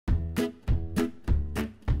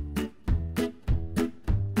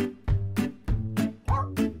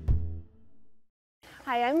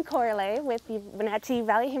Hi, I'm Corley with the Wenatchee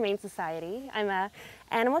Valley Humane Society. I'm an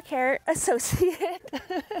animal care associate.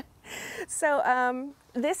 So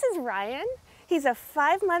this is Ryan. He's a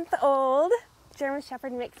 5-month-old German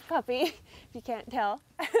Shepherd mixed puppy, if you can't tell.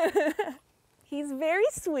 He's very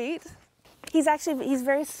sweet. He's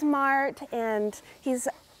very smart, and he's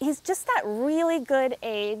just that really good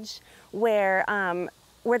age where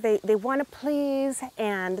they want to please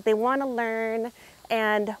and they want to learn.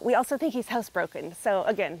 And we also think he's housebroken, so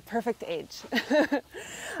again, perfect age.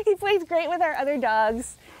 He plays great with our other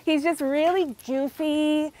dogs. He's just really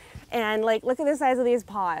goofy, and like, look at the size of these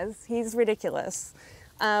paws. He's ridiculous.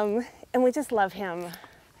 And we just love him.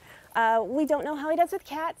 We don't know how he does with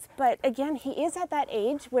cats, but again, he is at that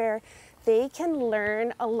age where they can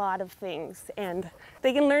learn a lot of things, and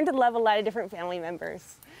they can learn to love a lot of different family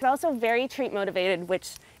members. He's also very treat motivated,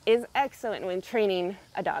 which is excellent when training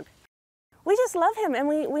a dog. We just love him, and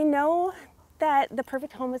we know that the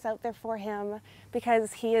perfect home is out there for him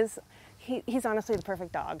because he's honestly the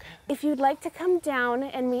perfect dog. If you'd like to come down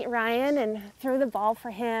and meet Ryan and throw the ball for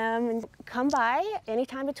him, and come by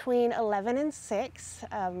anytime between 11 and 6,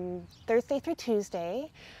 Thursday through Tuesday.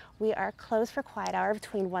 We are closed for quiet hour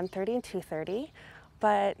between 1:30 and 2:30,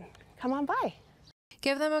 but come on by.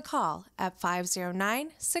 Give them a call at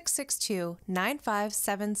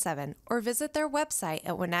 509-662-9577 or visit their website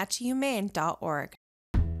at wenatcheehumane.org.